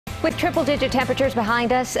With triple-digit temperatures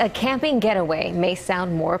behind us, a camping getaway may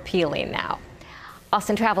sound more appealing now.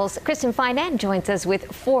 Austin Travel's Kristen Finan joins us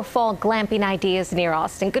with 4 fall glamping ideas near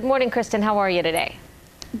Austin. Good morning, Kristen. How are you today?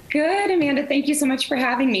 Good, Amanda. Thank you so much for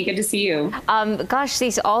having me. Good to see you. Gosh,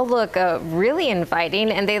 these all look really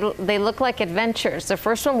inviting, and they look like adventures. The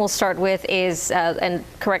first one we'll start with is, and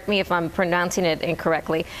correct me if I'm pronouncing it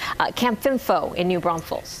incorrectly, Camp Finfo in New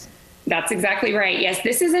Braunfels. That's exactly right. Yes,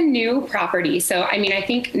 this is a new property. So, I mean, I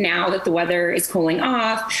think now that the weather is cooling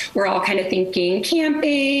off, we're all kind of thinking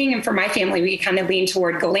camping. And for my family, we kind of lean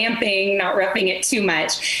toward glamping, not roughing it too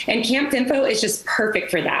much. And Camp Finfo is just perfect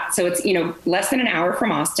for that. So it's, less than an hour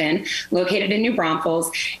from Austin, located in New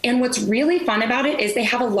Braunfels. And what's really fun about it is they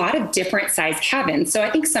have a lot of different size cabins. So I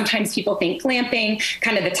think sometimes people think glamping,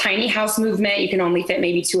 kind of the tiny house movement, you can only fit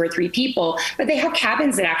maybe 2 or 3 people, but they have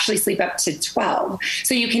cabins that actually sleep up to 12.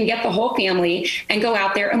 So you can get the whole family and go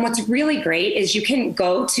out there. And what's really great is you can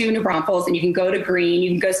go to New Braunfels and you can go to Green, you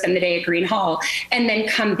can go spend the day at Green Hall, and then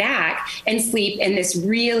come back and sleep in this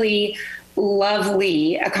really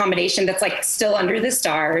lovely accommodation that's like still under the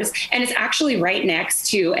stars. And it's actually right next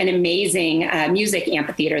to an amazing music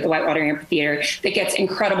amphitheater, the Whitewater Amphitheater, that gets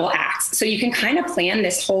incredible acts. So you can kind of plan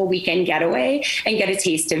this whole weekend getaway and get a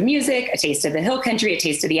taste of music, a taste of the hill country, a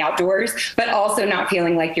taste of the outdoors, but also not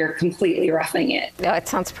feeling like you're completely roughing it. No, it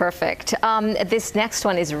sounds perfect. This next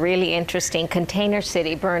one is really interesting. Container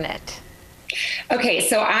City, Burnett. Okay,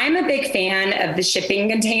 so I'm a big fan of the shipping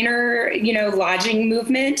container, lodging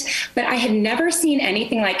movement, but I had never seen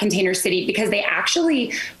anything like Container City because they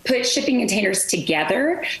actually put shipping containers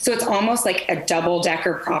together. So it's almost like a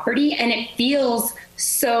double-decker property, and it feels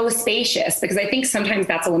so spacious, because I think sometimes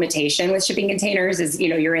that's a limitation with shipping containers is,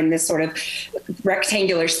 you're in this sort of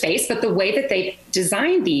rectangular space, but the way that they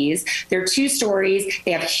designed these, they're 2 stories,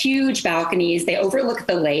 they have huge balconies, they overlook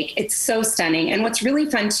the lake. It's so stunning. And what's really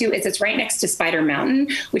fun too is it's right next to Spider Mountain,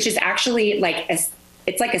 which is actually like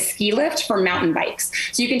it's like a ski lift for mountain bikes.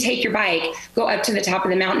 So you can take your bike, go up to the top of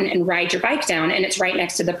the mountain and ride your bike down, and it's right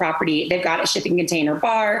next to the property. They've got a shipping container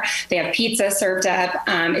bar. They have pizza served up.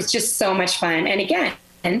 It's just so much fun. And again,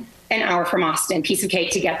 an hour from Austin, piece of cake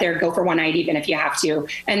to get there, go for one night even if you have to,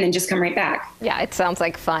 and then just come right back. Yeah, it sounds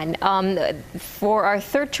like fun. For our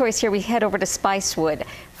third choice here, we head over to Spicewood,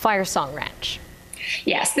 Fire Song Ranch.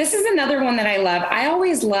 Yes, this is another one that I love. I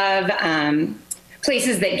always love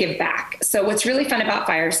places that give back. So what's really fun about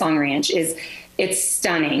Fire Song Ranch is it's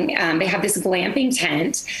stunning. They have this glamping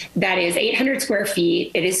tent that is 800 square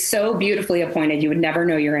feet. It is so beautifully appointed. You would never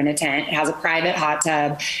know you're in a tent. It has a private hot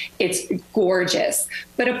tub. It's gorgeous.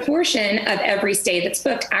 But a portion of every stay that's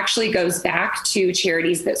booked actually goes back to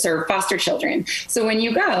charities that serve foster children. So when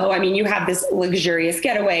you go, you have this luxurious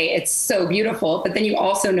getaway. It's so beautiful, but then you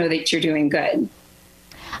also know that you're doing good.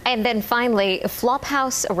 And then finally,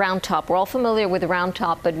 Flophouse Round Top. We're all familiar with Round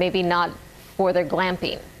Top, but maybe not for their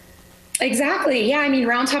glamping. Exactly. Yeah.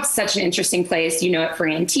 Round Top's such an interesting place. You know it for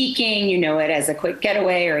antiquing, you know it as a quick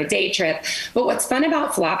getaway or a day trip. But what's fun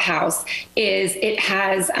about Flophouse is it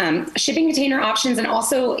has shipping container options and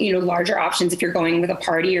also, larger options if you're going with a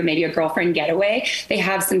party or maybe a girlfriend getaway. They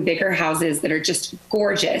have some bigger houses that are just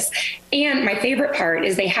gorgeous. And my favorite part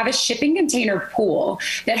is they have a shipping container pool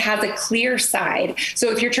that has a clear side.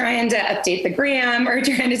 So if you're trying to update the gram or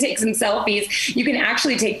trying to take some selfies, you can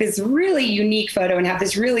actually take this really unique photo and have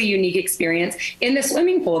this really unique experience in the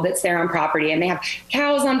swimming pool that's there on property. And they have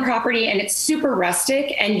cows on property, and it's super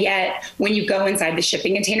rustic. And yet when you go inside the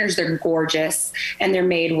shipping containers, they're gorgeous and they're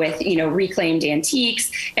made with, reclaimed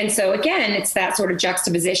antiques. And so again, it's that sort of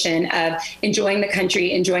juxtaposition of enjoying the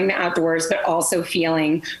country, enjoying the outdoors, but also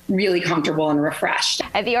feeling really comfortable and refreshed.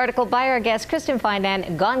 The article by our guest, Kristen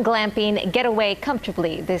Finan, Gone Glamping, Get Away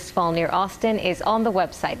Comfortably this fall near Austin, is on the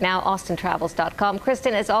website now, austintravels.com.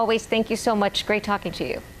 Kristen, as always, thank you so much. Great talking to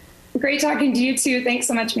you. Great talking to you too. Thanks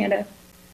so much, Amanda.